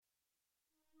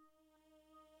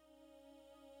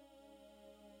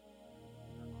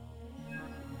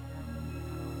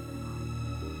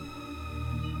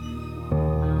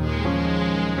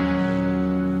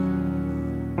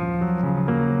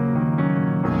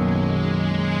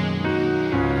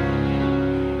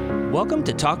Welcome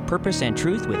to Talk Purpose and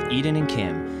Truth with Eden and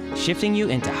Kim, shifting you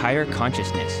into higher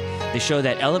consciousness, the show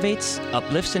that elevates,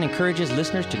 uplifts, and encourages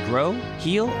listeners to grow,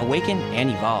 heal, awaken, and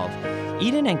evolve.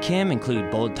 Eden and Kim include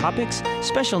bold topics,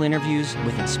 special interviews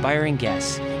with inspiring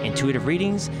guests, intuitive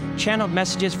readings, channeled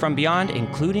messages from beyond,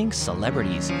 including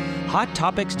celebrities, hot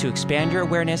topics to expand your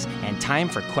awareness, and time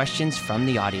for questions from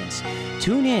the audience.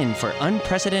 Tune in for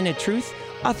unprecedented truth,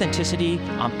 authenticity,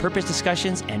 on-purpose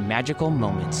discussions, and magical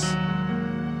moments.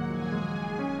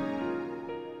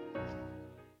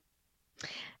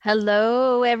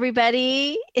 Hello,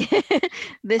 everybody.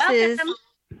 This is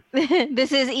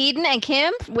Eden and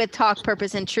Kim with Talk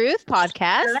Purpose and Truth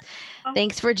podcast. Hello.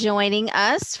 Thanks for joining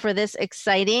us for this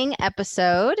exciting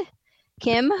episode.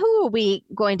 Kim, who are we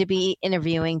going to be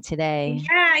interviewing today?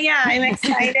 Yeah, I'm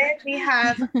excited. We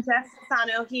have Jeff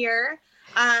Fasano here.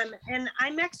 And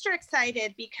I'm extra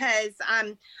excited because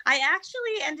I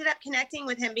actually ended up connecting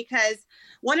with him because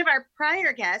one of our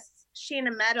prior guests,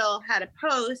 Sheena Metal, had a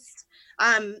post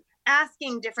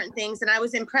asking different things, and I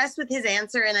was impressed with his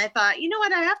answer, and I thought, you know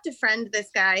what, I have to friend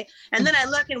this guy. And then I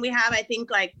look, and we have, I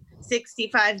think, like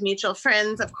 65 mutual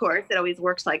friends. Of course, it always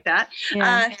works like that.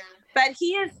 Yeah. But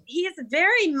he is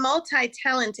very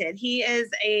multi-talented. He is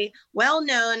a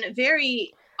well-known,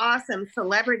 very awesome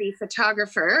celebrity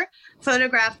photographer,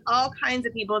 photographed all kinds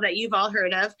of people that you've all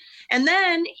heard of. And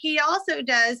then he also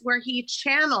does where he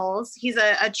channels, he's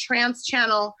a trance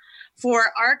channel for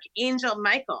Archangel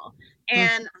Michael.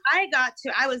 And I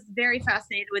was very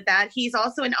fascinated with that. He's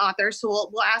also an author, so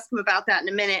we'll ask him about that in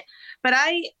a minute. But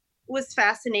I was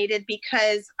fascinated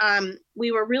because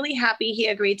we were really happy he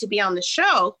agreed to be on the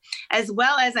show, as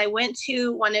well as I went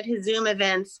to one of his Zoom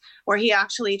events where he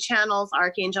actually channels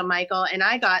Archangel Michael, and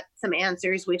I got some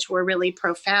answers which were really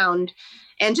profound.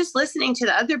 And just listening to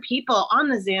the other people on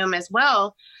the Zoom as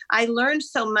well, I learned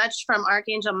so much from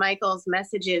Archangel Michael's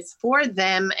messages for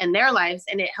them and their lives,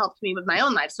 and it helped me with my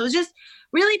own life. So it was just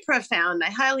really profound. I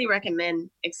highly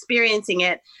recommend experiencing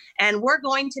it. And we're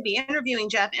going to be interviewing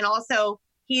Jeff, and also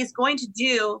he's going to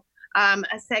do a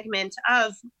segment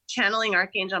of channeling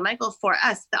Archangel Michael for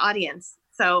us, the audience.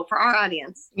 So for our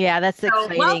audience. Yeah, that's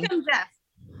exciting. Welcome, Jeff.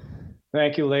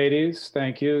 Thank you, ladies.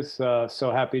 Thank you. So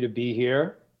happy to be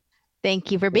here.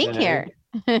 Thank you for being here.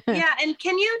 Yeah. And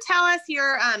can you tell us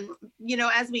your,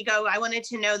 as we go, I wanted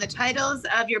to know the titles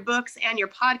of your books and your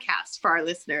podcast for our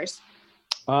listeners.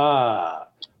 Well,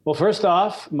 first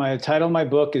off, my title of my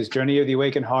book is Journey of the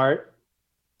Awakened Heart,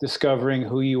 Discovering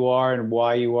Who You Are and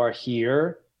Why You Are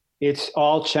Here. It's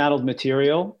all channeled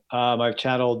material. I've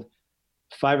channeled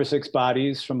 5 or 6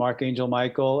 bodies from Archangel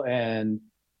Michael, and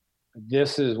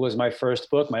this was my first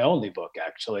book, my only book,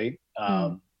 actually.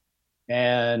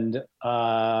 And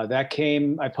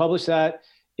I published that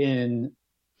in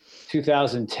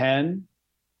 2010,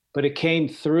 but it came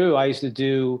through. I used to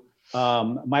do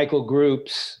Michael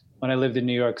groups when I lived in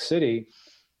New York City,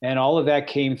 and all of that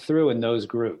came through in those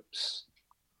groups,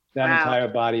 that entire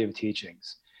body of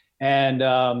teachings. And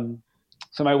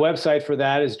so my website for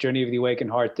that is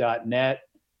journeyoftheawakenedheart.net.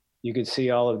 You can see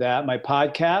all of that. My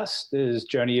podcast is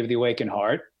Journey of the Awakened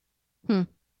Heart.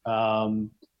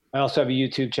 I also have a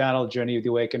YouTube channel, Journey of the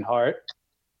Awakened Heart.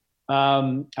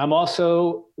 I'm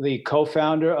also the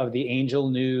co-founder of the Angel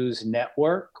News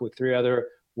Network with 3 other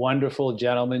wonderful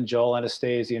gentlemen, Joel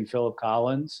Anastasia and Philip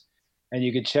Collins. And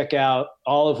you can check out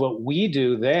all of what we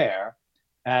do there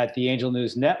at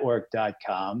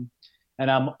theangelnewsnetwork.com. And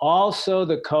I'm also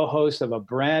the co-host of a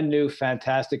brand new,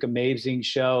 fantastic, amazing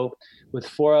show with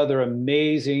 4 other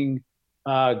amazing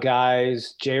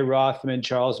guys, Jay Rothman,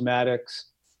 Charles Maddox,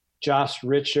 Josh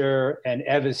Richer, and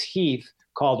Evis Heath,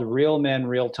 called Real Men,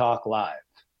 Real Talk Live.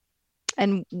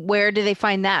 And where do they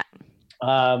find that?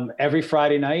 Every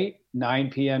Friday night,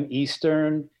 9 p.m.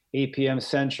 Eastern, 8 p.m.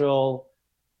 Central,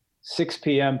 6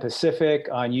 p.m. Pacific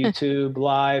on YouTube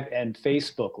Live and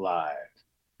Facebook Live.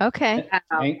 Okay.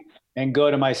 And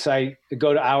go to my site,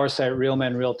 go to our site, Real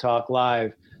Men, Real Talk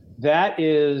Live. That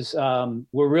is,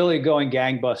 we're really going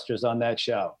gangbusters on that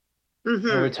show. Mm-hmm.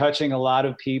 We're touching a lot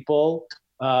of people.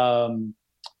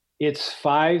 It's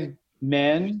 5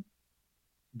 men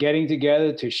getting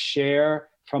together to share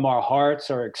from our hearts,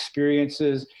 our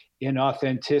experiences in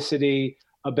authenticity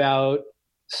about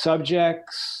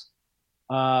subjects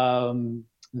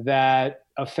that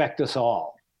affect us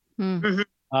all. Mm-hmm.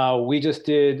 We just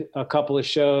did a couple of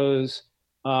shows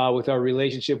with our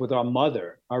relationship with our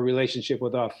mother, our relationship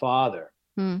with our father.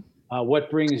 What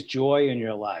brings joy in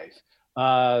your life?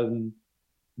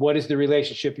 What is the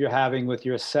relationship you're having with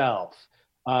yourself?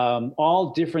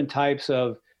 All different types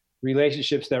of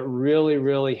relationships that really,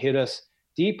 really hit us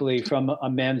deeply from a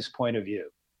men's point of view.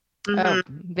 Oh,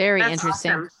 very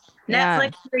interesting. Awesome.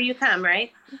 Netflix, here you come,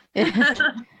 right?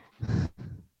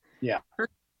 Yeah.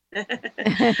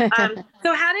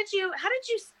 So how did you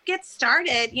get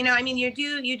started? I mean,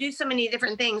 you do so many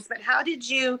different things, but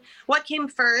what came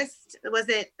first? Was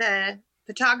it the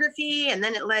photography, and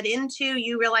then it led into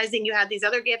you realizing you had these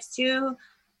other gifts too?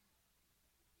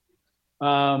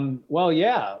 Well,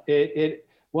 yeah,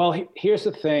 here's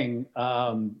the thing.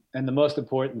 And the most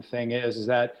important thing is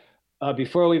that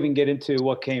before we even get into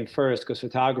what came first, because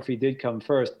photography did come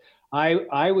first,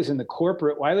 I lived in the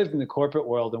corporate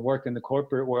world and worked in the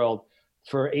corporate world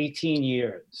for 18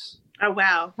 years. Oh,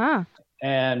 wow. Huh.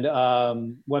 And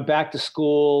went back to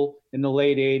school in the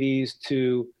late 80s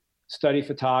to study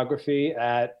photography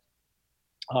at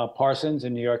Parsons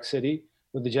in New York City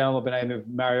with a gentleman by the name of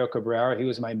Mario Cabrera. He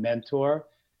was my mentor.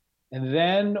 And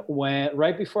then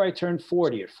right before I turned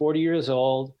 40, at 40 years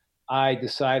old, I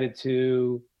decided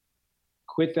to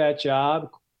quit that job,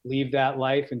 leave that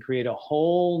life, and create a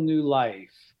whole new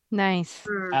life. Nice.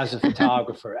 As a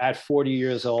photographer at 40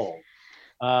 years old.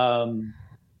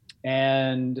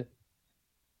 And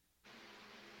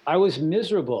I was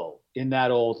miserable in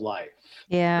that old life.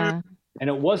 Yeah. And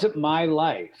it wasn't my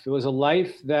life. It was a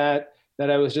life that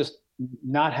I was just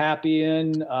not happy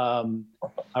in.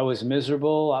 I was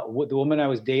miserable. The woman I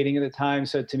was dating at the time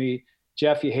said to me,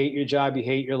 "Jeff, you hate your job, you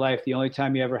hate your life. The only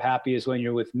time you're ever happy is when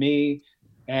you're with me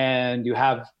and you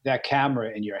have that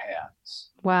camera in your hands."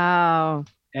 Wow.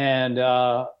 And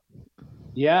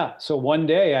so one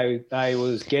day I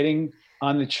was getting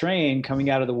on the train coming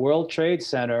out of the World Trade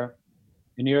Center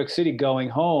in New York City going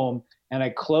home, and I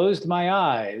closed my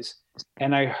eyes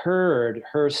and I heard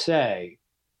her say,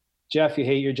 "Jeff, you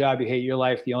hate your job, you hate your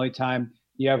life. The only time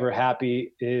you're ever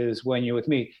happy is when you're with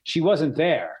me." She wasn't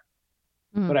there,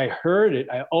 but I heard it.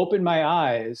 I opened my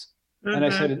eyes and I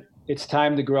said, "It's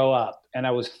time to grow up." And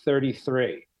I was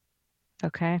 33.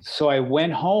 Okay. So I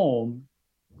went home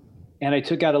and I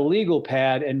took out a legal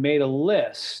pad and made a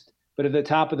list. But at the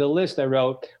top of the list, I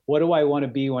wrote, "What do I want to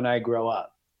be when I grow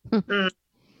up?"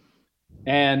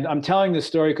 And I'm telling this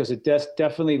story because it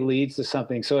definitely leads to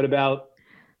something. So at about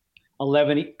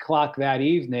 11 o'clock that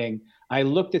evening, I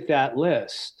looked at that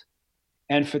list,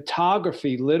 and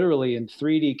photography literally in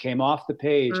 3D came off the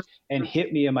page and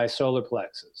hit me in my solar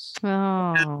plexus.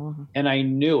 Oh. And I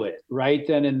knew it right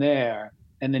then and there.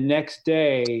 And the next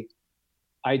day,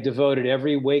 I devoted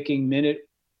every waking minute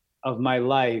of my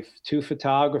life to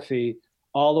photography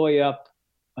all the way up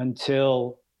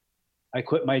until I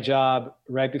quit my job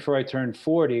right before I turned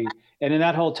 40. And in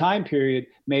that whole time period,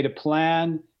 made a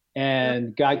plan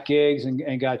and got gigs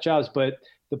and got jobs. But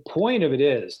the point of it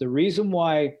is, the reason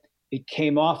why it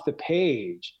came off the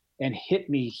page and hit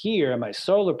me here in my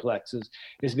solar plexus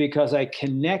is because I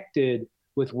connected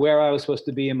with where I was supposed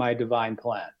to be in my divine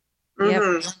plan.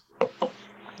 Yep.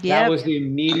 That was the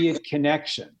immediate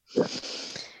connection.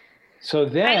 So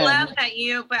then I love that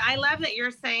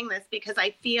you're saying this, because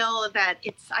I feel that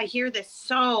I hear this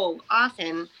so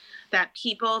often that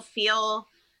people feel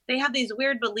they have these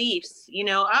weird beliefs,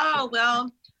 "Oh,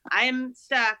 well, I'm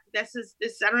stuck. This,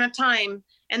 I don't have time."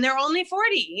 And they're only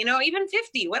 40, even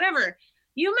 50, whatever.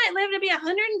 You might live to be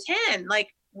 110.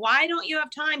 Like, why don't you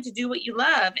have time to do what you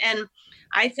love? And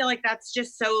I feel like that's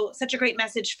just such a great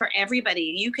message for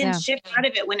everybody. You can shift out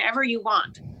of it whenever you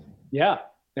want. Yeah.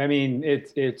 I mean,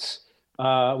 it's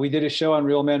we did a show on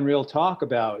Real Men, Real Talk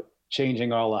about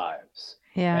changing our lives.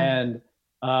 Yeah. And,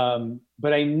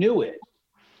 but I knew it.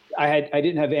 I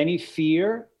didn't have any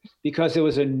fear because it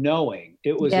was a knowing.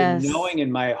 It was a knowing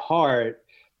in my heart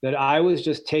that I was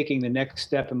just taking the next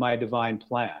step in my divine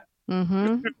plan.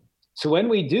 Mm-hmm. So when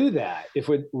we do that, if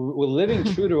we're living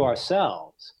true to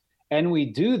ourselves and we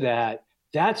do that,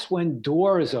 that's when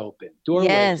doors open. Doorways.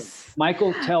 Yes.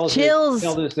 Michael tells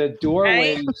us that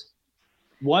doorways,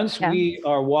 once we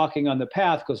are walking on the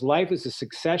path, because life is a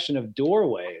succession of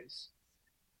doorways,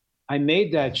 I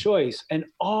made that choice. And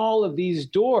all of these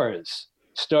doors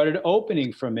started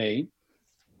opening for me.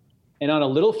 And on a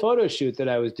little photo shoot that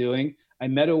I was doing, I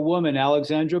met a woman,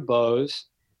 Alexandra Bose,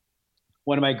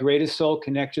 one of my greatest soul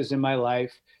connectors in my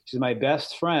life. She's my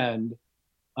best friend.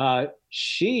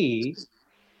 She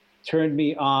turned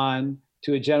me on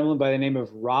to a gentleman by the name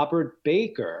of Robert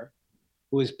Baker,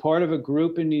 who was part of a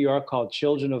group in New York called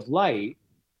Children of Light.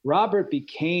 Robert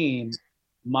became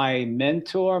my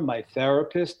mentor, my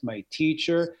therapist, my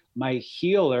teacher, my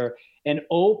healer, and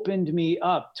opened me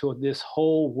up to this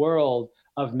whole world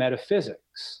of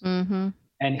metaphysics. Mm-hmm.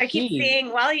 And I keep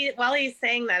seeing, while he's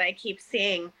saying that, I keep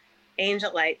seeing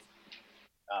angel lights.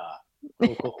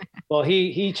 Cool. Well,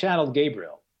 he channeled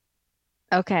Gabriel.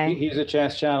 Okay. He's a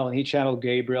chance channel, and he channeled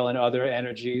Gabriel and other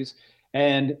energies.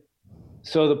 And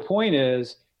So the point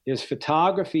is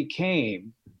photography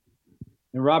came,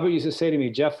 and Robert used to say to me,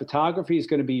 Jeff, photography is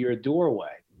going to be your doorway.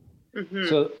 Mm-hmm.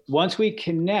 So once we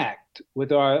connect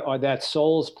with our that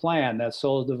soul's plan, that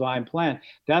soul's divine plan,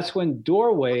 that's when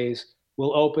doorways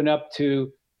will open up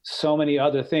to so many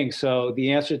other things. So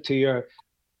the answer to your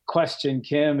question,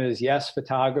 Kim, is yes,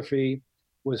 photography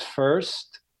was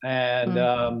first, and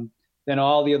then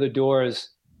all the other doors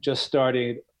just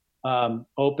started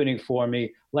opening for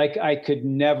me like I could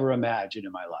never imagine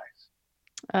in my life.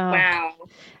 Wow.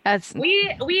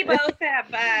 We both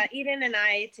have, Eden and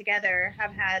I together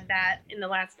have had that in the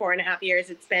last 4.5 years.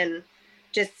 It's been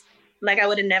just like I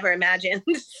would have never imagined.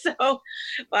 So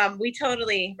we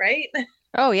totally, right?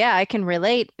 Oh yeah, I can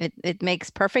relate. It makes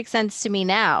perfect sense to me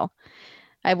now.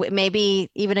 Maybe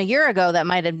even a year ago that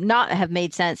might have not have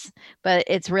made sense, but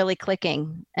it's really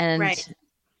clicking. And right.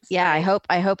 Yeah, right.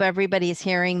 I hope everybody's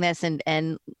hearing this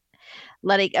and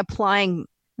applying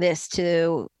this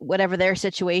to whatever their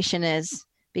situation is,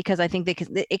 because I think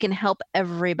it can help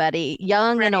everybody,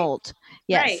 young right. and old.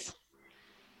 Yes. Right.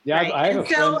 Yeah, right.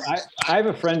 I have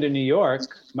a friend in New York,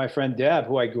 my friend Deb,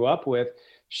 who I grew up with.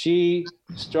 She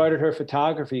started her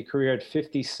photography career at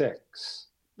 56.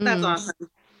 That's awesome.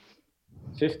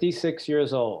 56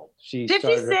 years old.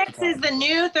 56 is the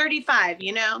new 35,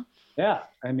 you know? Yeah.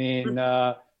 I mean,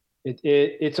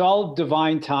 it's all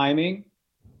divine timing,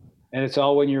 and it's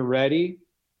all when you're ready.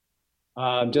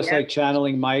 Just like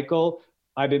channeling Michael,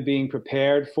 I've been being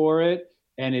prepared for it.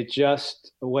 And it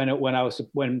just, when I was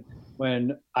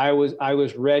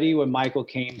ready when Michael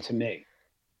came to me.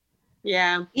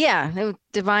 Yeah. Yeah.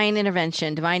 Divine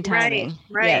intervention, divine timing.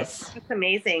 Right. Yes. That's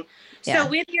amazing. Yeah. So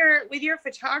with your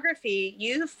photography,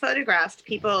 you photographed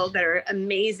people that are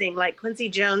amazing, like Quincy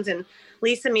Jones and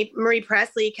Lisa Marie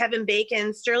Presley, Kevin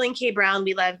Bacon, Sterling K. Brown.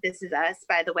 We love This Is Us,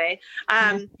 by the way.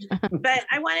 But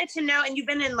I wanted to know, and you've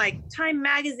been in like Time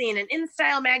Magazine and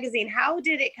InStyle Magazine. How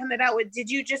did it come about? Did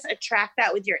you just attract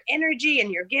that with your energy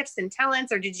and your gifts and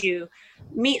talents, or did you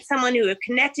meet someone who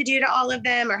connected you to all of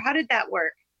them, or how did that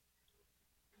work?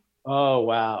 Oh,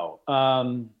 wow.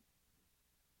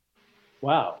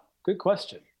 Wow. Good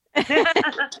question.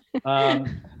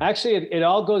 Actually, it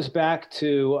all goes back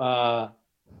to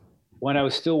when I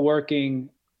was still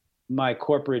working my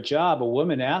corporate job. A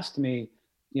woman asked me,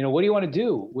 what do you want to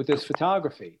do with this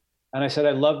photography? And I said,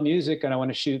 I love music and I want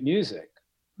to shoot music.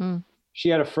 She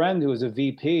had a friend who was a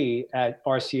VP at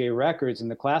RCA Records in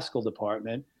the classical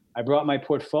department. I brought my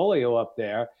portfolio up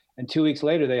there, and 2 weeks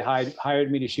later, they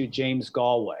hired me to shoot James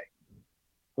Galway.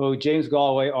 Well, James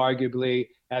Galway, arguably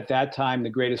at that time, the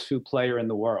greatest flute player in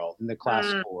the world, in the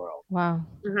classical world. Wow.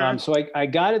 So I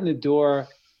got in the door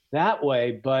that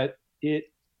way, but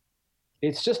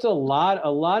it's just a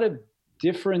lot of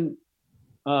different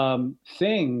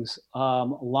things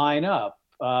line up.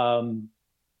 And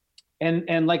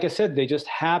like I said, they just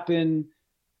happen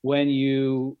when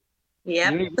you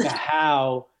don't even know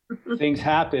how things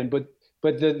happen. But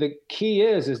the key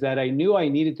is that I knew I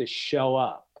needed to show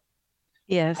up.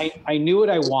 Yes. I knew what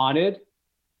I wanted.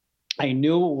 I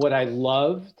knew what I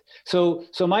loved. So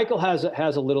Michael has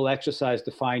a little exercise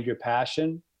to find your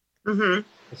passion. Mm-hmm.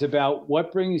 It's about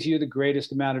what brings you the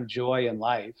greatest amount of joy in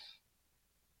life.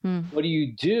 What do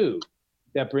you do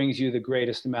that brings you the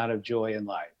greatest amount of joy in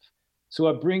life? So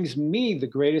what brings me the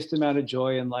greatest amount of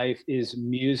joy in life is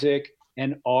music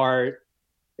and art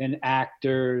and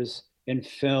actors and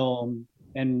film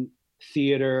and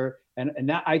theater. And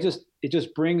that it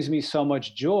just brings me so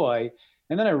much joy.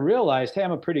 And then I realized, hey,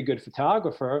 I'm a pretty good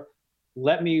photographer.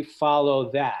 Let me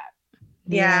follow that.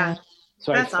 Yeah.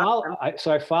 So I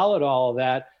followed all of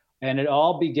that, and it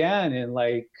all began in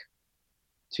like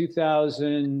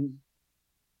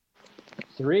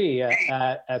 2003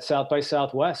 at South by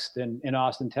Southwest in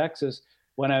Austin, Texas,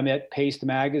 when I met Paste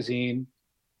Magazine,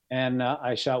 and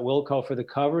I shot Wilco for the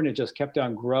cover, and it just kept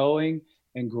on growing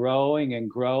and growing and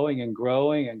growing and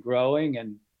growing and growing.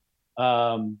 And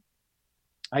I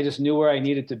just knew where I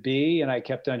needed to be, and I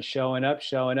kept on showing up.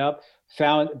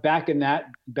 Found back in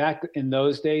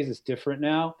those days, it's different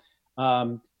now.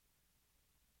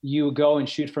 You go and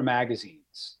shoot for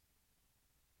magazines.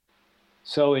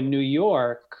 So in New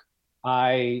York,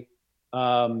 I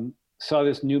saw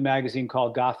this new magazine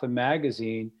called Gotham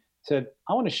Magazine. Said,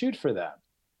 I want to shoot for them.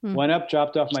 Went up,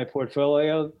 dropped off my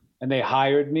portfolio, and they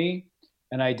hired me.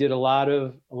 And I did a lot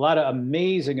of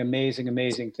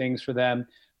amazing things for them.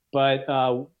 But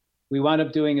we wound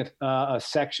up doing a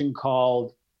section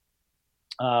called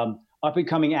Up and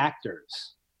Coming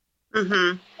Actors.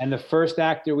 Mm-hmm. And the first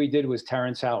actor we did was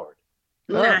Terrence Howard.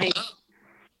 Nice.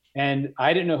 And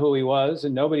I didn't know who he was,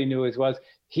 and nobody knew who he was.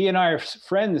 He and I are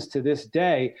friends to this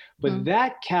day, but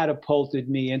that catapulted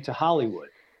me into Hollywood.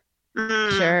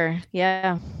 Sure.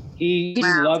 Yeah. He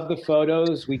loved the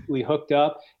photos. We hooked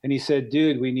up, and he said,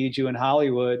 dude, we need you in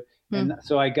Hollywood. And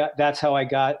so that's how I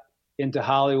got into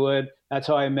Hollywood. That's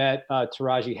how I met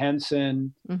Taraji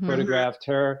Henson, photographed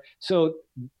her. So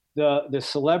the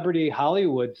celebrity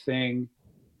Hollywood thing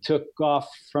took off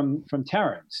from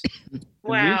Terrence. The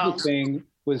music thing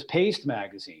was Paste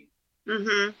Magazine.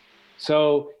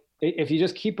 So if you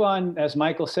just keep on, as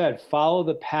Michael said, follow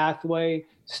the pathway,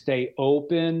 stay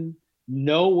open,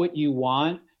 know what you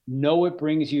want, know what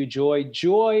brings you joy.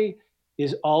 Joy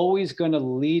is always going to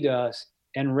lead us,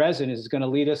 and resonance is going to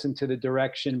lead us into the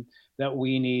direction that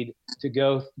we need to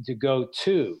go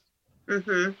to.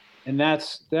 And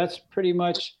that's pretty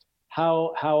much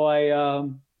how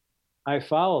I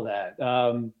follow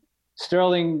that.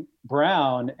 Sterling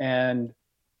Brown and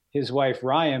his wife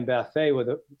Ryan Bethay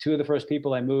were two of the first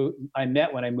people I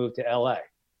met when I moved to LA.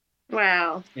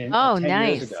 Wow. 10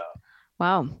 nice. years ago.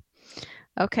 Wow.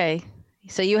 Okay.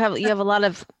 So you have a lot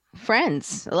of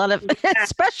friends, a lot of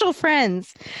special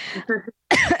friends.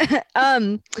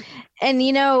 And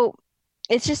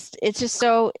it's just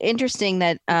so interesting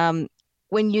that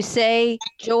when you say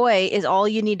joy is all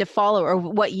you need to follow, or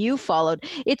what you followed,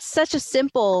 it's such a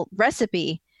simple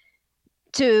recipe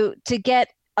to get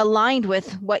aligned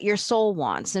with what your soul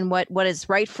wants and what is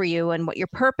right for you and what your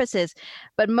purpose is.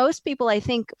 But most people, I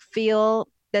think, feel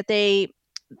that they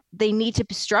need to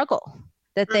struggle,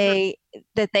 that they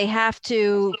have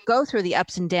to go through the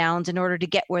ups and downs in order to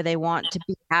get where they want to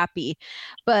be happy.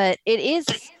 But it is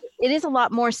a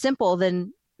lot more simple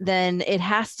than it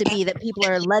has to be, that people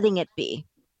are letting it be.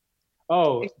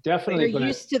 Oh, definitely. You're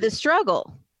used to the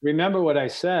struggle. Remember what I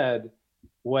said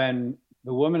when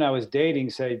the woman I was dating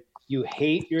said, you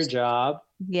hate your job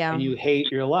and you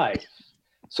hate your life.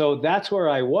 So that's where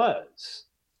I was.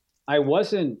 I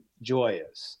wasn't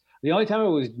joyous. The only time I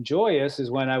was joyous is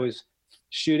when I was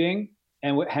shooting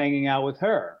and hanging out with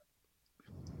her.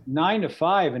 9 to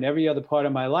 5 and every other part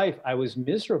of my life, I was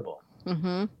miserable.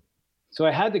 So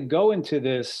I had to go into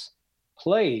this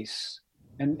place,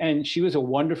 and she was a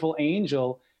wonderful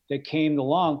angel that came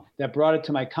along that brought it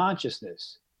to my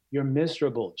consciousness. You're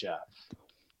miserable, Jeff.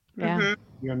 Yeah.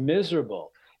 You're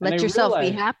miserable. Let yourself be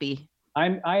happy.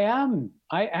 I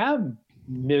am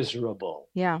miserable.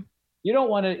 Yeah. You don't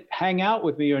want to hang out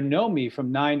with me or know me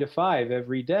from 9 to 5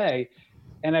 every day.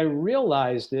 And I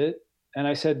realized it, and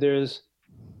I said, there's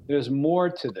more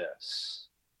to this.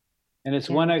 And it's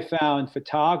when I found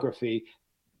photography.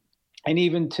 And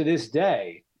even to this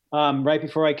day, right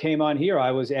before I came on here,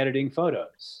 I was editing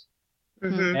photos.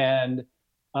 And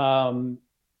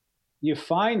you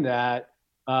find that,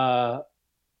 but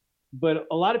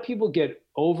a lot of people get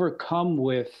overcome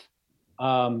with,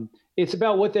 it's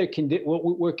about what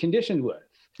what we're conditioned with.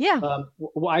 Yeah.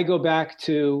 I go back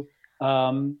to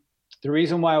the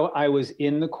reason why I was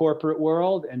in the corporate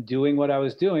world and doing what I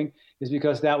was doing is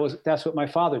because that's what my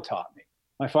father taught me.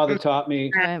 My father taught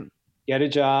me, get a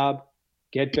job,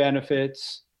 get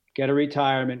benefits, get a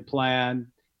retirement plan,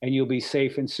 and you'll be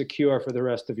safe and secure for the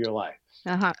rest of your life.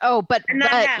 Oh, but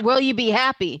will you be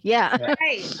happy? Yeah.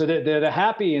 Right. So the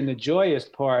happy and the joyous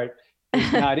part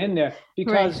is not in there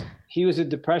because he was a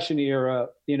Depression era,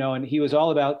 and he was all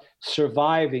about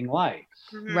surviving life.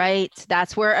 Right.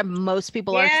 That's where most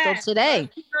people are still today.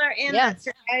 Most people are in that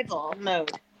survival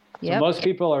mode. So most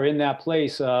people are in that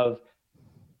place of,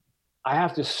 I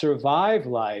have to survive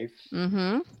life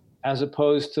as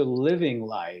opposed to living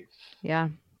life. Yeah.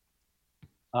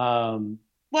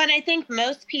 Well, and I think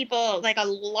most people, like a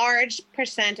large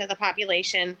percent of the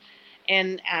population,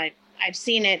 and I've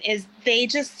seen it, is they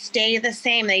just stay the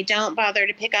same. They don't bother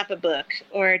to pick up a book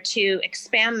or to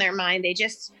expand their mind. They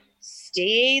just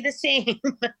stay the same.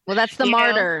 Well, that's the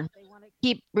martyr. They want to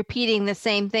keep repeating the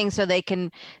same thing so they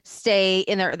can stay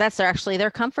in actually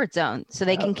their comfort zone. So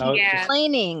they can keep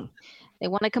complaining. They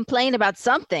want to complain about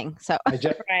something. So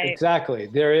exactly.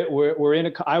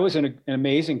 I was in an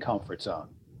amazing comfort zone.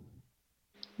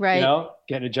 Right.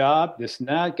 Getting a job, this and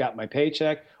that, got my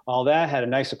paycheck, all that, had a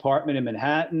nice apartment in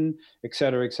Manhattan, et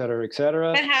cetera, et cetera, et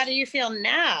cetera. But how do you feel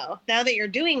now that you're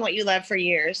doing what you love for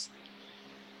years?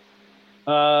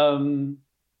 I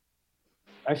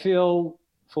feel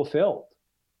fulfilled.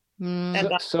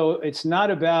 So it's not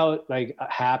about like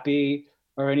happy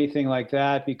or anything like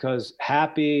that, because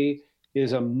happy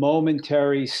is a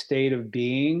momentary state of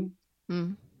being.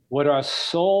 What our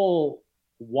soul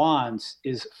wants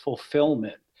is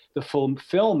fulfillment, the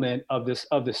fulfillment of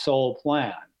the soul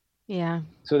plan. Yeah.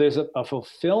 So there's a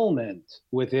fulfillment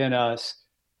within us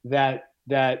that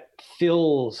that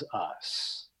fills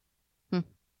us.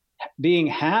 Being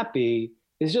happy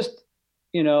is just,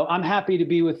 I'm happy to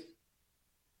be with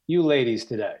you ladies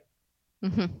today.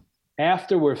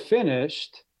 After we're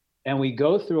finished and we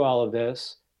go through all of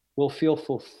this, we'll feel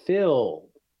fulfilled.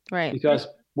 Right. Because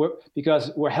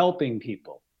we're helping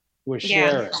people. We're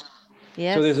sharing.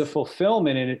 Yes. So there's a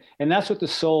fulfillment in it. And that's what the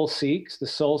soul seeks. The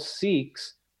soul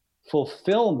seeks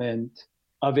fulfillment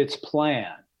of its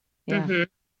plan. Yeah.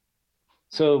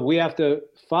 So we have to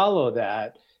follow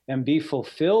that and be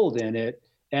fulfilled in it.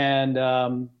 And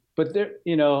but there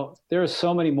are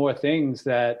so many more things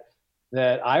that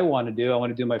I want to do. I want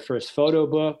to do my first photo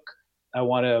book. I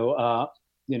want to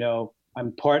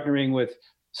I'm partnering with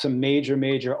some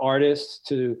major artists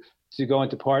to go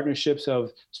into partnerships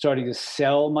of starting to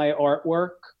sell my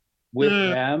artwork with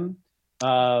them.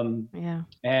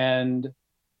 And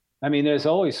I mean, there's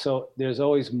always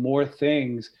more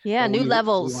things. Yeah, new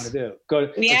levels. We want to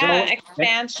do.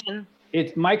 Expansion.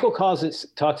 Michael talks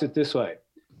it this way.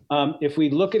 If we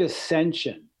look at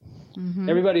ascension,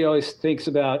 everybody always thinks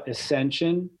about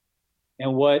ascension,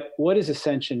 and what does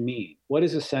ascension mean? What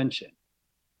is ascension?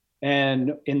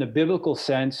 And in the biblical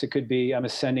sense, it could be I'm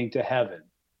ascending to heaven.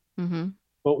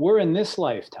 But we're in this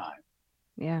lifetime.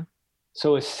 Yeah.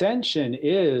 So ascension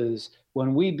is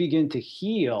when we begin to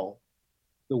heal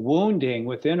the wounding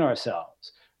within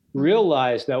ourselves,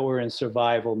 realize that we're in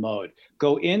survival mode,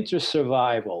 go into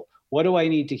survival. What do I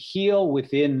need to heal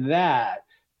within that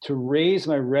to raise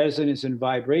my resonance and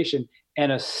vibration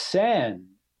and ascend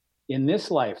in this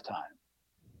lifetime?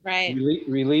 Right.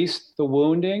 Release the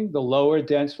wounding, the lower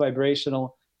dense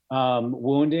vibrational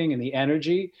wounding and the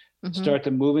energy, start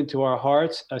to move into our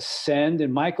hearts, ascend.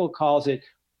 And Michael calls it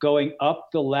going up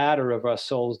the ladder of our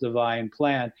soul's divine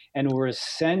plan. And we're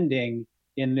ascending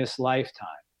in this lifetime.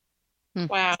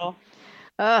 Wow.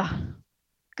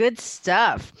 Good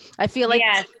stuff. I feel like,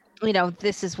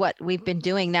 this is what we've been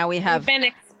doing. Now we've been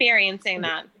experiencing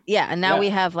that. Yeah. And now we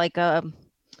have like an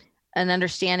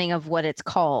understanding of what it's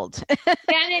called. And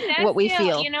it does what we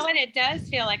feel. You know what? It does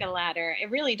feel like a ladder. It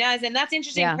really does. And that's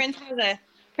interesting. Yeah.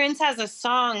 Prince has a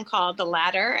song called The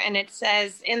Ladder. And it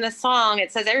says in the song,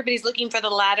 everybody's looking for the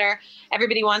ladder.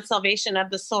 Everybody wants salvation of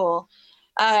the soul.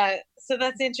 So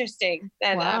that's interesting.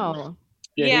 That, wow.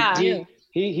 He got it.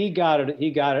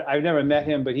 He got it. I've never met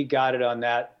him, but he got it on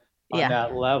that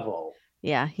level.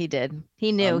 Yeah, he did.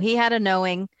 He knew. He had a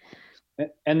knowing.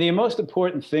 And the most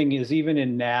important thing is, even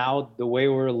in now, the way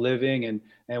we're living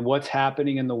and what's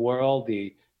happening in the world,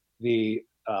 the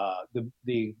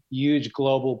huge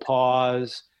global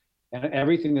pause and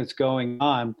everything that's going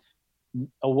on,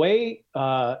 a way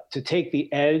to take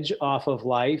the edge off of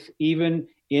life, even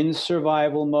in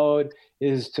survival mode,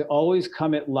 is to always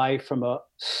come at life from a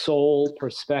soul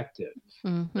perspective.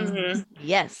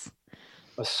 Yes.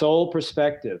 A soul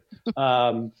perspective.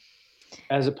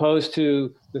 As opposed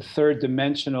to the third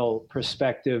dimensional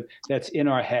perspective that's in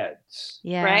our heads.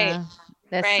 Yeah. Right.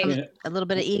 That's a little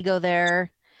bit of ego there.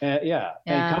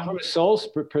 And come from a soul's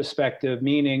perspective,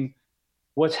 meaning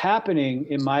what's happening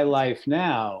in my life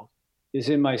now is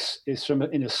in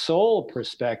a soul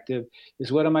perspective,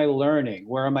 is what am I learning?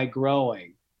 Where am I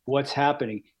growing? What's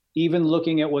happening? Even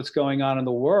looking at what's going on in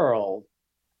the world,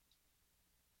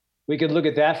 we could look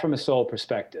at that from a soul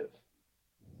perspective.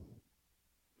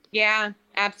 Yeah,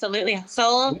 absolutely.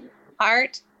 Soul,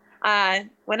 heart.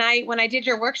 When I did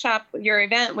your workshop, your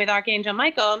event with Archangel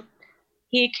Michael,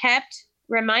 he kept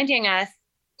reminding us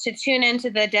to tune into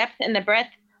the depth and the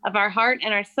breadth of our heart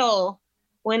and our soul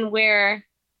when we're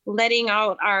letting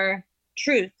out our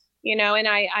truth, and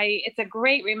it's a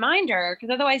great reminder,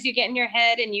 because otherwise you get in your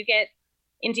head and you get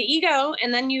into ego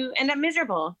and then you end up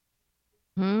miserable.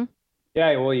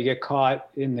 Yeah, well, you get caught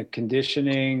in the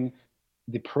conditioning,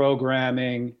 the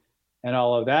programming, and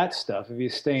all of that stuff. If you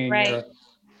stay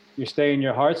in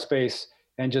your heart space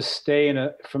and just stay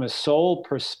from a soul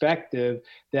perspective,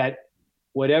 that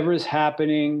whatever is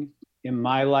happening in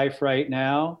my life right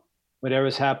now, whatever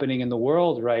is happening in the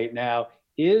world right now,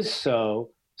 is so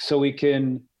we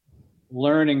can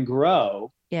learn and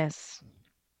grow. Yes.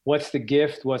 What's the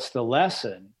gift? What's the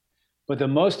lesson? But the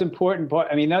most important part,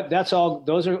 I mean, that's all,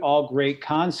 those are all great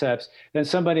concepts. Then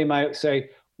somebody might say,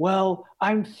 well,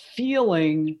 I'm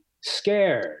feeling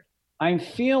scared. I'm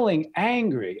feeling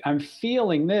angry. I'm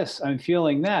feeling this. I'm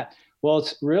feeling that. Well,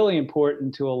 it's really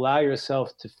important to allow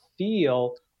yourself to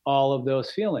feel all of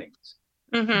those feelings.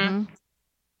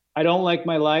 I don't like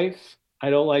my life. I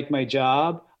don't like my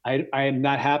job. I am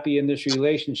not happy in this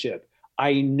relationship.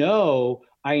 I know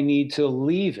I need to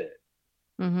leave it,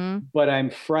 but I'm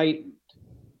frightened.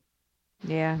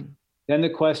 Yeah. Then the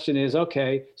question is,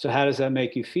 okay, so how does that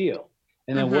make you feel?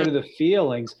 And then what are the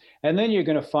feelings? And then you're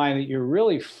going to find that you're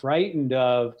really frightened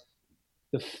of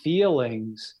the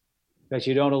feelings that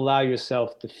you don't allow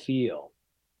yourself to feel.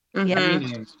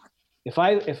 Meaning, if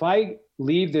I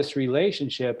leave this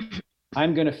relationship,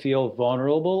 I'm going to feel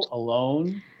vulnerable,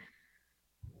 alone,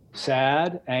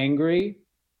 sad, angry,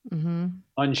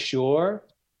 unsure,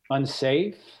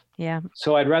 unsafe. Yeah.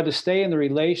 So I'd rather stay in the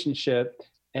relationship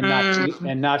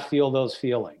and not feel those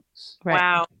feelings. Right.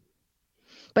 Wow.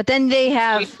 But then they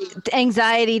have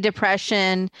anxiety,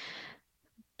 depression,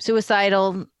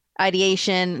 suicidal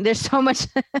ideation. There's so much.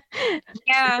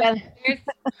 Yeah. There's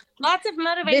lots of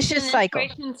motivation Vicious cycle.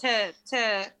 and inspiration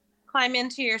to climb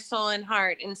into your soul and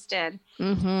heart instead.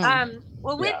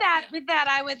 Well, with that,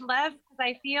 I would love, because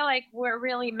I feel like we're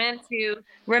really meant to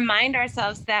remind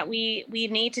ourselves that we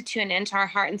need to tune into our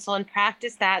heart and soul and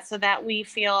practice that so that we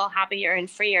feel happier and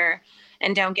freer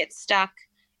and don't get stuck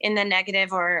in the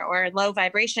negative or low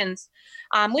vibrations.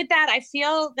 With that, I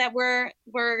feel that we're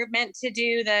meant to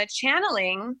do the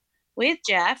channeling with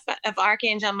Jeff of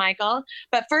Archangel Michael.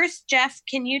 But first, Jeff,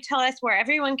 can you tell us where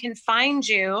everyone can find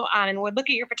you and we'll look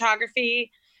at your photography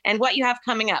and what you have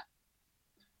coming up?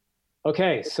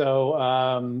 Okay,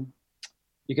 so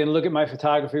you can look at my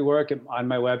photography work on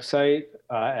my website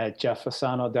at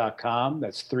jeffasano.com.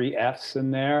 That's 3 F's in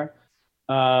there.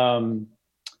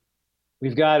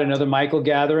 We've got another Michael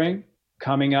gathering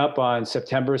coming up on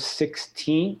September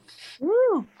 16th.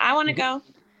 Woo, I want to go.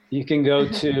 You can go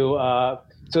to,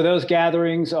 so those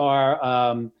gatherings are,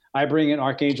 I bring in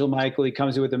Archangel Michael. He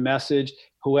comes in with a message.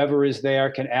 Whoever is there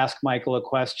can ask Michael a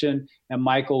question, and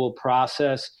Michael will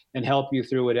process and help you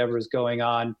through whatever is going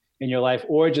on in your life,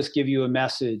 or just give you a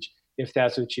message if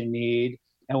that's what you need.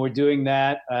 And we're doing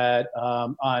that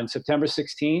on September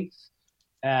 16th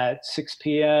at 6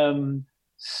 p.m.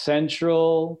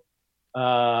 Central,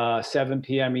 7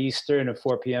 p.m. Eastern, and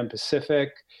 4 p.m. Pacific.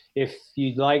 If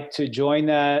you'd like to join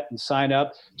that and sign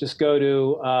up, just go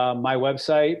to my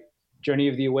website,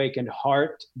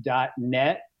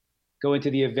 journeyoftheawakenedheart.net. Go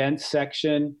into the events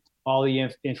section. All the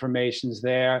information's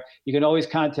there. You can always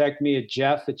contact me at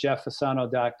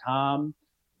jeff@jeffasano.com.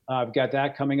 I've got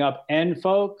that coming up. And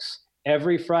folks,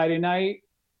 every Friday night,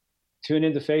 tune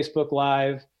into Facebook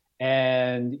Live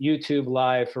and YouTube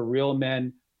Live for Real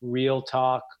Men, Real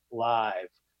Talk Live.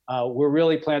 We're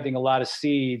really planting a lot of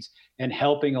seeds and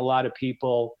helping a lot of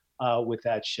people with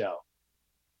that show.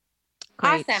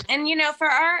 Great. Awesome. And, you know, for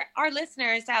our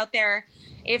listeners out there,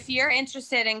 if you're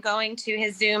interested in going to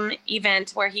his Zoom event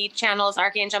where he channels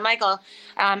Archangel Michael,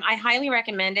 I highly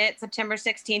recommend it. September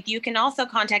 16th. You can also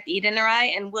contact Eden or I,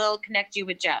 and we'll connect you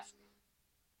with Jeff.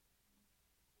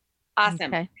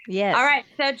 Awesome. Okay. Yes. All right.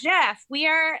 So, Jeff, we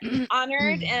are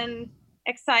honored and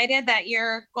excited that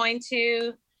you're going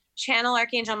to channel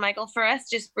Archangel Michael for us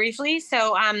just briefly.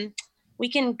 So we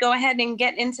can go ahead and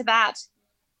get into that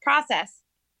process.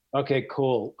 Okay,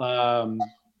 cool.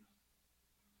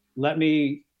 Let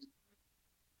me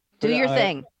do your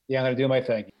thing. Yeah, I'm going to do my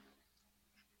thing.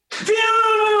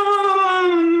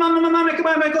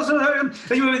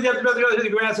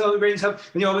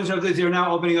 You're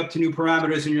now opening up to new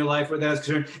parameters in your life where that is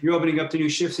concerned. You're opening up to new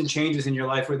shifts and changes in your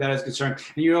life where that is concerned.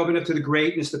 And you're opening up to the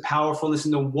greatness, the powerfulness,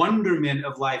 and the wonderment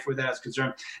of life where that is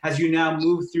concerned. As you now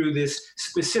move through this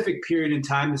specific period in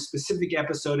time, the specific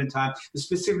episode in time,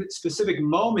 the specific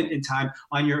moment in time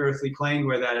on your earthly plane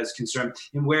where that is concerned,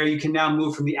 and where you can now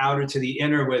move from the outer to the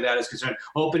inner where that is concerned,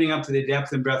 opening up to the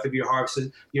depth and breadth of your heart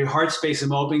space,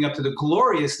 and opening up to the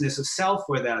gloriousness of self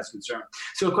where that is concerned.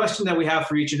 So a question that we have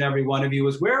for each and every one of you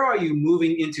is, where are you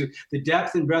moving into the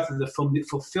depth and breadth of the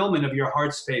fulfillment of your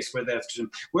heart space where that's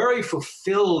concerned? Where are you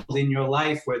fulfilled in your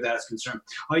life where that's concerned?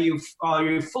 Are you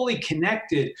fully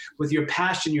connected with your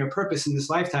passion, your purpose in this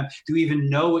lifetime? Do you even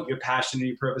know what your passion and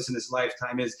your purpose in this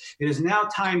lifetime is? It is now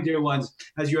time, dear ones,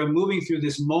 as you are moving through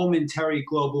this momentary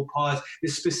global pause,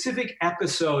 this specific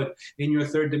episode in your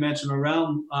third dimensional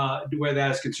realm where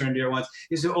that is concerned, dear ones,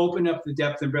 is to open up the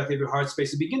depth and breadth of your heart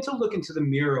space and begin to look into the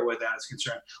mirror where that is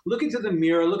concerned. Look into the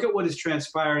mirror. Look at what is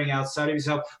transpiring outside of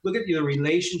yourself. Look at the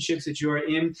relationships that you are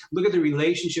in. Look at the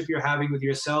relationship you're having with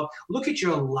yourself. Look at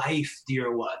your life,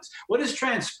 dear ones. What is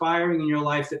transpiring in your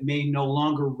life that may no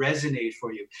longer resonate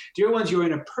for you? Dear ones, you're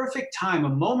in a perfect time, a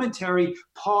momentary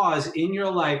pause in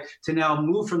your life to now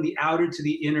move from the outer to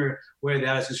the inner where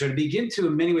that is concerned. Begin to,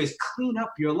 in many ways, clean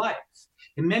up your life.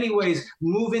 in many ways,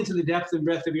 move into the depth and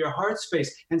breadth of your heart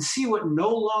space and see what no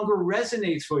longer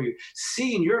resonates for you.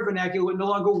 See in your vernacular what no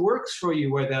longer works for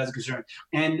you where that is concerned.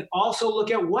 And also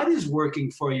look at what is working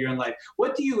for you in life.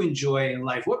 What do you enjoy in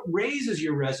life? What raises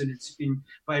your resonance in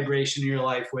vibration in your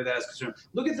life where that is concerned?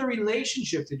 Look at the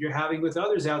relationship that you're having with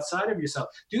others outside of yourself.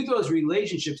 Do those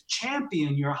relationships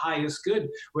champion your highest good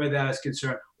where that is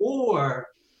concerned? Or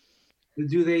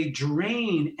do they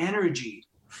drain energy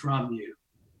from you?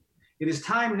 It is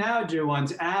time now, dear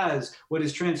ones, as what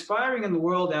is transpiring in the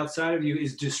world outside of you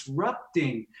is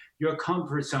disrupting your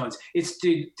comfort zones. It's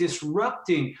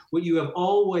disrupting what you have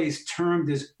always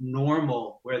termed as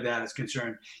normal where that is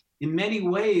concerned. In many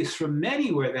ways, for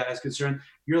many where that is concerned,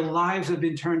 your lives have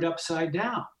been turned upside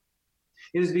down.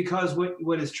 It is because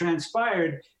what has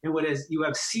transpired and you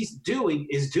have ceased doing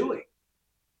is doing.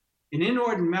 An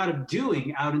inordinate amount of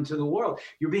doing out into the world.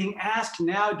 You're being asked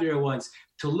now, dear ones,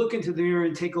 to look into the mirror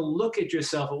and take a look at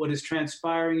yourself, at what is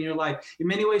transpiring in your life. In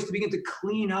many ways, to begin to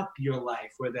clean up your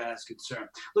life where that is concerned.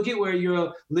 Look at where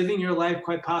you're living your life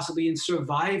quite possibly in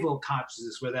survival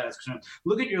consciousness where that is concerned.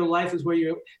 Look at your life as where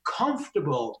you're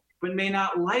comfortable but may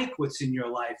not like what's in your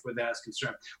life where that's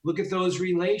concerned. Look at those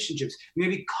relationships. You may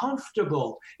be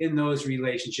comfortable in those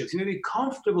relationships. You may be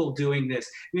comfortable doing this.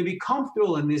 You may be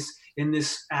comfortable in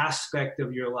this aspect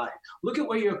of your life. Look at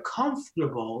where you're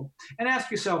comfortable and ask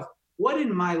yourself, what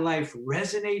in my life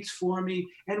resonates for me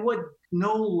and what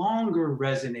no longer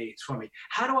resonates for me?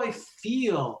 How do I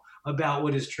feel about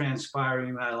what is transpiring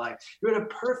in my life? You're at a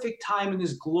perfect time in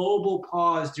this global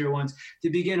pause, dear ones,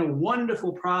 to begin a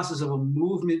wonderful process of a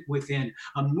movement within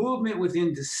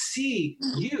to see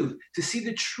you, to see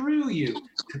the true you,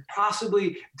 to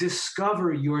possibly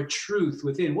discover your truth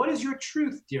within. What is your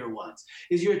truth, dear ones?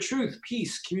 Is your truth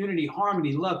peace, community,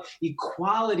 harmony, love,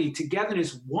 equality,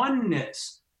 togetherness,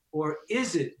 oneness? Or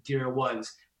is it, dear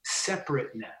ones,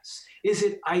 separateness? Is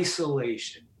it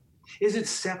isolation? Is it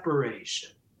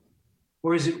separation?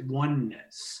 Or is it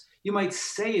oneness? You might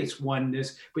say it's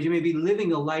oneness, but you may be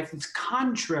living a life that's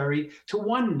contrary to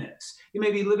oneness. You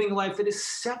may be living a life that is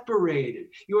separated.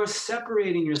 You are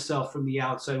separating yourself from the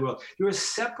outside world. You are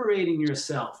separating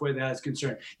yourself where that is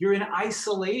concerned. You're in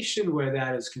isolation where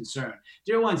that is concerned.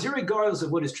 Dear ones, irregardless of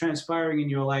what is transpiring in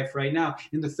your life right now,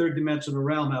 in the third dimensional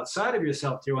realm outside of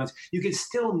yourself, dear ones, you can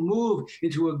still move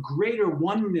into a greater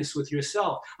oneness with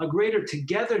yourself, a greater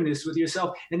togetherness with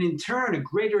yourself, and in turn, a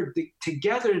greater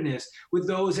togetherness with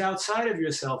those outside of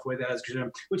yourself where that is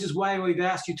concerned, which is why we've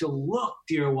asked you to look,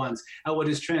 dear ones, at what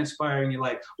is transpiring in your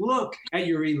life. Look at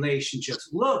your relationships.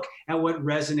 Look at what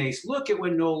resonates. Look at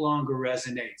what no longer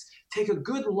resonates. Take a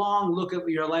good long look at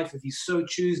your life if you so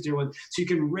choose, dear ones, so you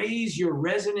can raise your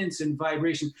resonance and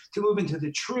vibration to move into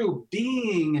the true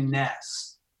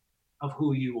beingness of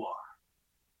who you are.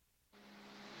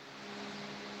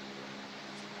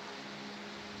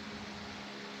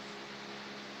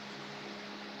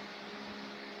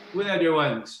 With that, dear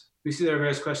ones, we see there are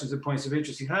various questions and points of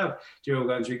interest you have, dear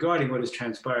ones, regarding what is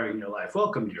transpiring in your life.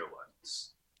 Welcome, dear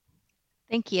ones.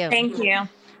 Thank you. Thank you.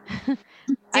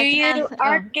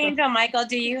 Archangel Michael,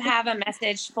 do you have a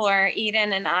message for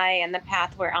Eden and I and the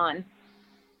path we're on?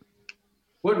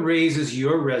 What raises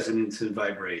your resonance and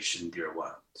vibration, dear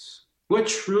ones? What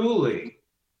truly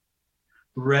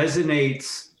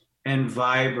resonates and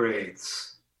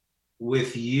vibrates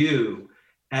with you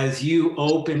as you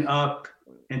open up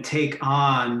and take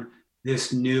on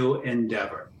this new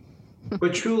endeavor?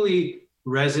 What truly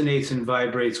resonates and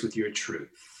vibrates with your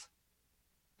truth?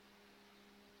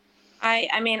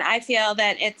 I feel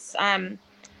that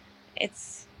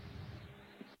it's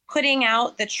putting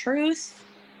out the truth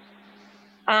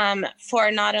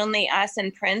for not only us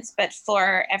and Prince, but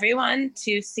for everyone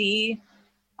to see,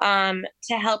 to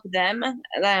help them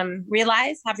have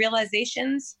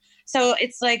realizations. So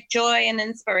it's like joy and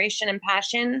inspiration and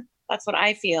passion. That's what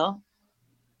I feel.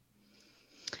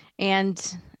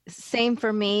 And same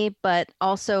for me, but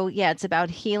also, yeah, it's about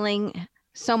healing,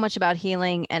 so much about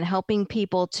healing and helping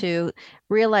people to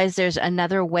realize there's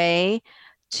another way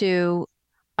to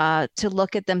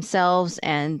look at themselves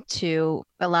and to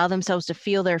allow themselves to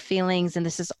feel their feelings. And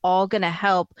this is all going to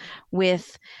help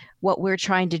with what we're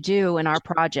trying to do in our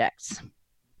projects.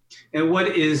 And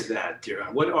what is that, dear?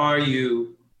 What are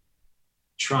you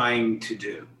trying to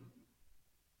do?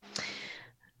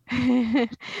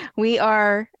 We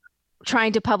are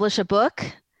trying to publish a book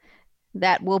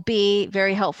that will be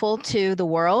very helpful to the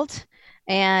world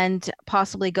and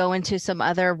possibly go into some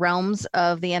other realms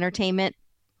of the entertainment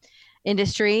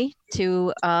industry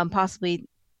to possibly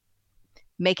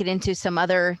make it into some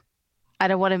other, I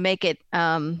don't want to make it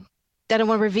don't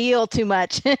want to reveal too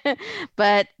much,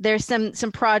 but there's some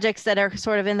projects that are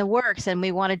sort of in the works, and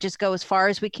we want to just go as far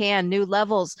as we can, new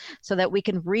levels, so that we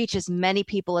can reach as many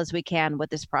people as we can with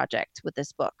this project, with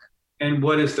this book. And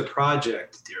what is the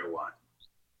project, dear one?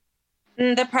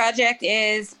 The project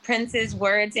is Prince's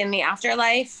words in the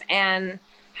afterlife, and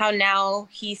how now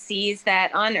he sees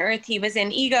that on earth he was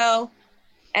in ego,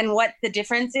 and what the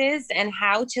difference is, and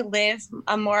how to live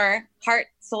a more heart,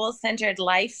 soul-centered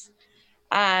life,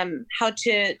 how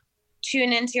to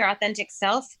tune into your authentic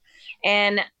self.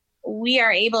 And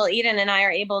Eden and I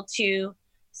are able to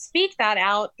speak that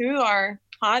out through our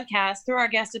podcast, through our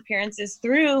guest appearances,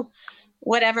 through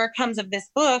whatever comes of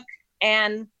this book,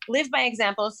 and live by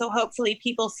example. So hopefully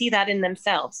people see that in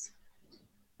themselves.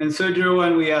 And so, dear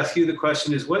one, we ask you the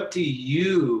question is, what do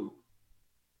you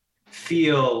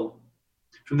feel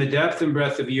from the depth and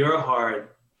breadth of your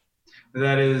heart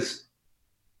that is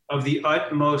of the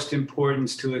utmost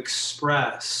importance to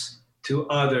express to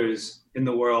others in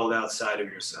the world outside of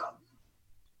yourself?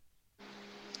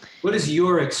 What is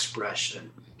your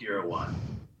expression, dear one?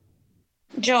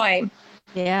 Joy.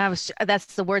 Yeah,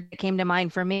 that's the word that came to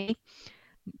mind for me.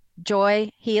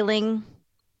 Joy, healing.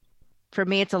 For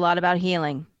me, it's a lot about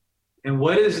healing. And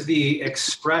what is the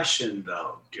expression,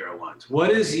 though, dear ones? What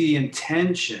is the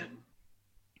intention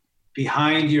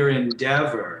behind your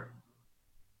endeavor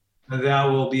that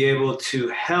will be able to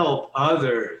help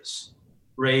others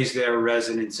raise their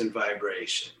resonance and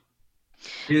vibration?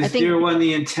 Is there one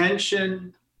the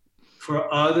intention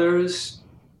for others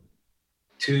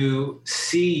to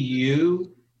see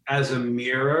you as a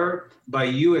mirror by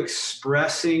you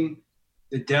expressing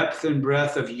the depth and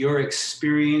breadth of your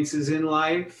experiences in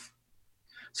life,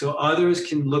 so others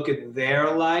can look at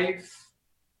their life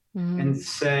and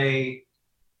say,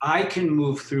 I can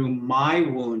move through my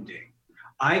wounding.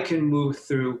 I can move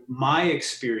through my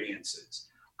experiences.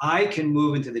 I can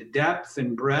move into the depth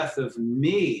and breadth of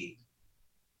me.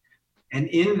 And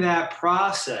in that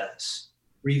process,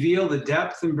 reveal the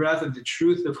depth and breadth of the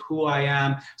truth of who I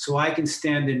am, so I can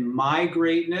stand in my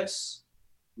greatness,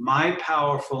 my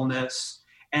powerfulness,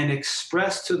 and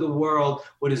express to the world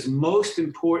what is most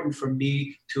important for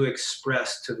me to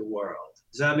express to the world.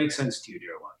 Does that make sense to you,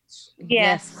 dear ones?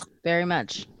 Yes, very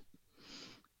much.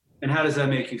 And how does that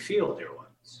make you feel, dear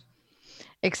ones?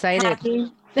 Excited. Happy.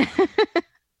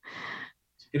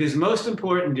 It is most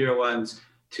important, dear ones,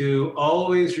 to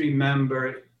always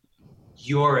remember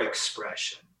your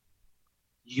expression,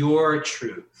 your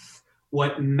truth,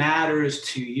 what matters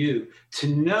to you. To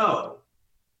know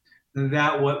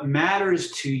that what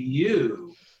matters to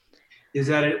you is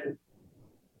that it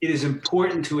is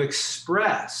important to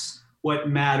express what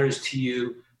matters to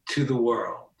you to the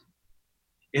world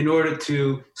in order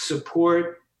to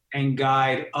support and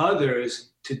guide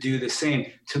others to do the same,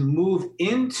 to move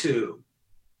into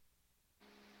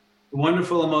the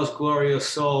wonderful and most glorious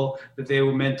soul that they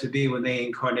were meant to be when they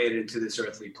incarnated into this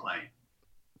earthly plane.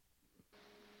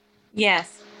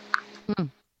 Yes.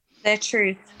 Their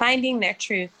truth, finding their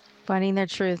truth. Finding their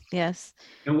truth, yes.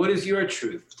 And what is your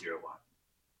truth, dear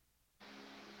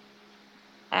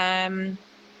one?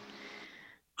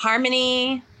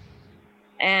 Harmony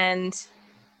and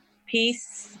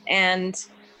peace and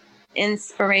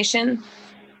inspiration.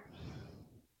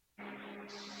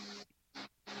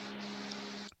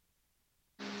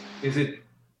 Is it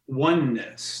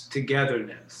oneness,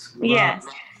 togetherness, love, yes,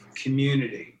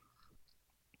 community?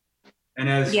 And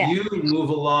as you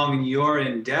move along in your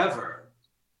endeavor,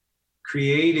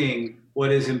 creating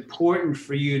what is important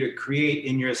for you to create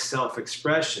in your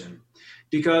self-expression,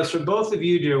 because for both of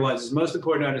you, dear ones, it's most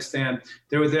important to understand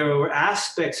there were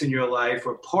aspects in your life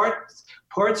or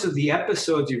parts of the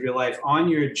episodes of your life on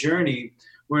your journey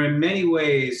where in many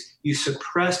ways you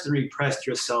suppressed and repressed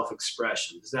your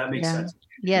self-expression. Does that make sense?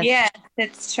 Yes. Yes,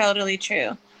 it's totally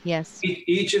true. Yes.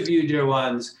 Each of you, dear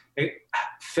ones,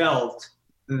 felt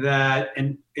that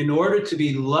in order to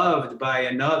be loved by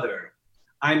another,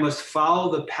 I must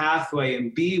follow the pathway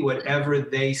and be whatever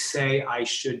they say I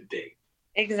should be.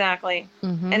 Exactly.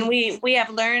 And we have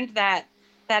learned that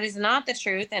that is not the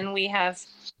truth, and we have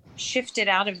shifted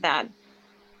out of that.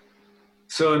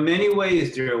 So in many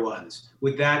ways, dear ones,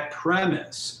 with that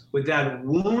premise, with that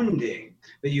wounding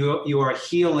that you are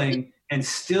healing and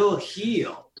still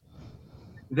heal,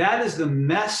 that is the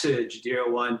message, dear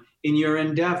one, in your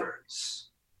endeavors.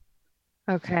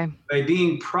 Okay. By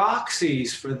being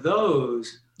proxies for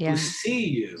those who see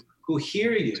you, who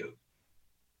hear you,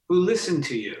 who listen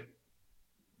to you.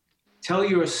 Tell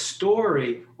your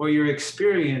story or your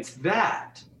experience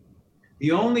that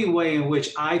the only way in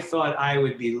which I thought I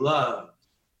would be loved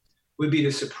would be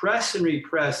to suppress and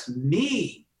repress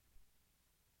me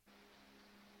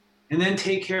and then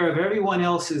take care of everyone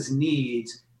else's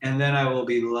needs, and then I will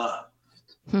be loved.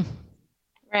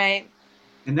 Right.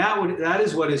 And that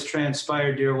is what has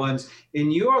transpired, dear ones,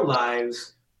 in your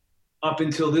lives up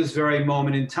until this very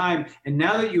moment in time. And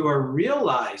now that you are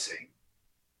realizing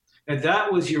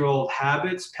that was your old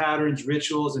habits, patterns,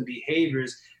 rituals, and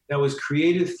behaviors that was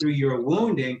created through your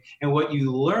wounding and what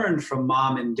you learned from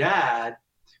mom and dad,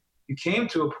 you came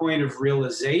to a point of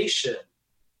realization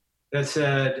that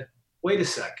said, wait a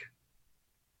second,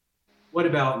 what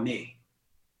about me?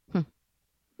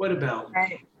 What about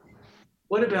me?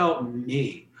 What about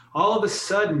me? All of a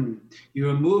sudden, you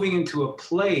are moving into a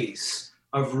place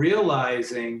of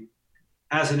realizing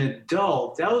as an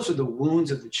adult, those are the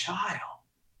wounds of the child.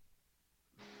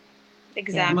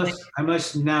 Exactly. I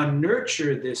must now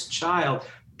nurture this child,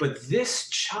 but this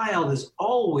child has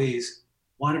always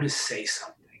wanted to say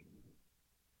something.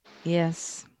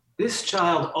 Yes. This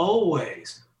child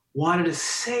always wanted to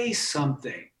say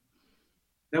something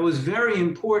that was very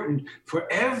important for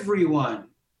everyone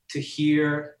to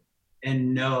hear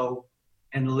and know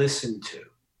and listen to.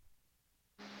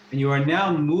 And you are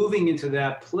now moving into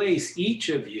that place, each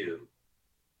of you,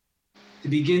 to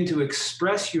begin to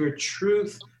express your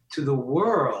truth to the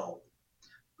world.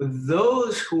 But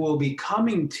those who will be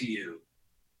coming to you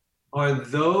are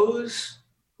those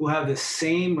who have the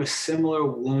same or similar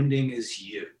wounding as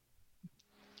you.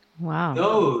 Wow.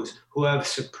 Those who have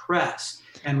suppressed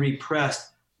and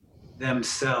repressed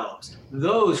themselves.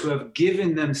 Those who have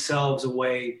given themselves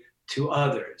away to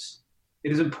others.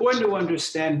 It is important to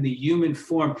understand in the human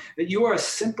form that you are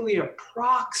simply a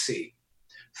proxy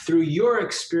through your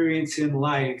experience in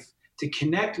life to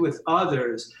connect with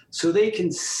others so they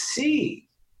can see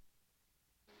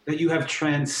that you have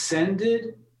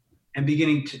transcended and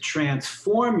beginning to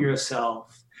transform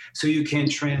yourself so you can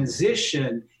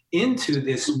transition into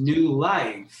this new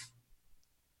life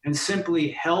and simply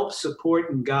help, support,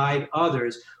 and guide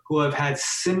others who have had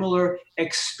similar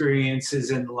experiences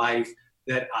in life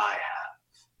that I have.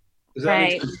 Does that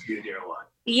make sense to you, dear one?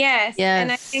 Yes.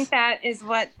 And I think that is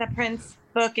what the Prince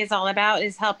book is all about,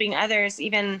 is helping others,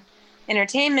 even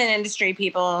entertainment industry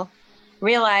people,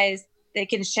 realize they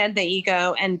can shed the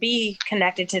ego and be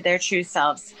connected to their true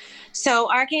selves.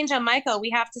 So Archangel Michael, we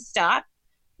have to stop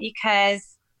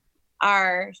because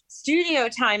our studio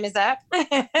time is up,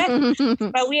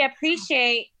 but we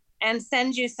appreciate and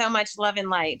send you so much love and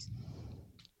light.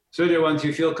 So dear ones,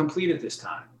 you feel complete at this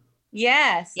time?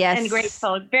 Yes. And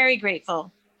grateful, very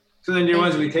grateful. So then, dear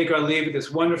ones, we take our leave at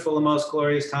this wonderful and most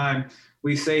glorious time.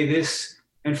 We say this,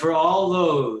 and for all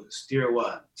those, dear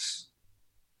ones,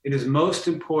 it is most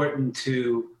important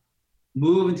to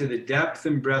move into the depth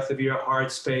and breadth of your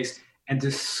heart space and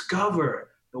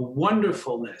discover the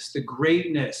wonderfulness, the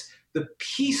greatness, the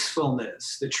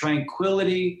peacefulness, the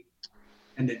tranquility,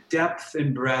 and the depth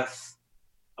and breadth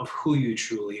of who you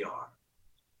truly are.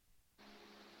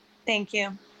 Thank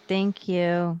you. Thank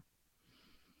you.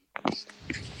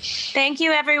 Thank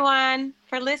you, everyone,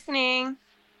 for listening.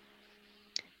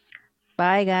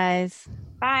 Bye, guys.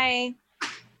 Bye.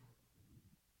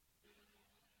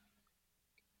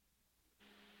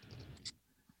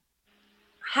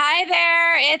 Hi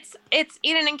there. It's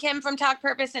Eden and Kim from Talk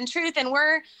Purpose and Truth, and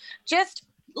we're just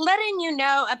letting you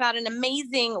know about an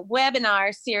amazing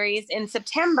webinar series in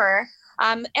September.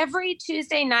 Every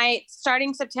Tuesday night,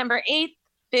 starting September 8th,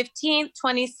 15th,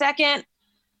 22nd,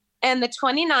 and the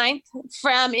 29th,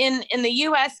 from in the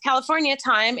U.S. California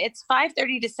time, it's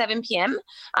 5:30 to 7 p.m.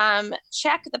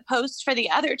 Check the post for the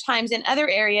other times in other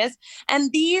areas.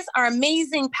 And these are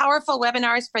amazing, powerful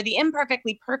webinars for the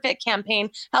Imperfectly Perfect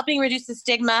campaign, helping reduce the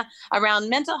stigma around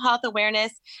mental health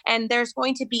awareness. And there's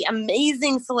going to be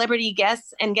amazing celebrity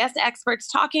guests and guest experts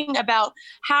talking about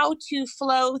how to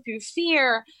flow through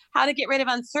fear, how to get rid of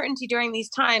uncertainty during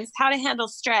these times, how to handle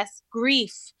stress,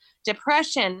 grief,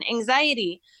 depression,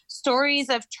 anxiety, stories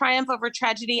of triumph over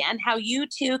tragedy, and how you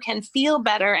too can feel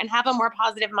better and have a more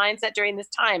positive mindset during this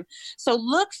time. So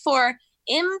look for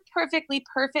Imperfectly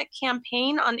Perfect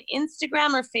campaign on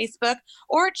Instagram or Facebook,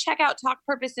 or check out Talk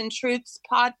Purpose and Truth's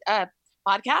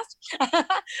podcast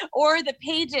or the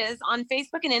pages on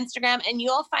Facebook and Instagram, and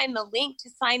you'll find the link to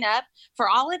sign up for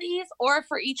all of these or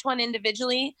for each one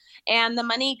individually. And the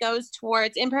money goes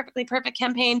towards Imperfectly Perfect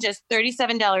campaign, just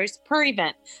 $37 per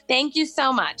event. Thank you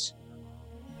so much.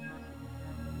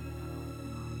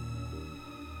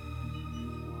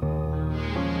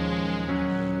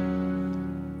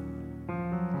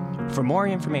 For more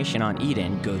information on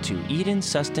Eden, go to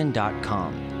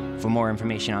edensuston.com. For more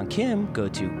information on Kim, go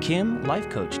to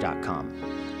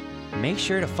kimlifecoach.com. Make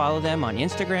sure to follow them on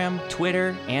Instagram,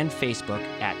 Twitter, and Facebook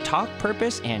at Talk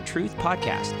Purpose and Truth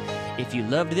Podcast. If you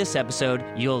loved this episode,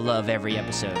 you'll love every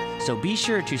episode. So be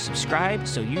sure to subscribe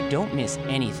so you don't miss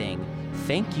anything.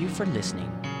 Thank you for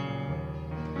listening.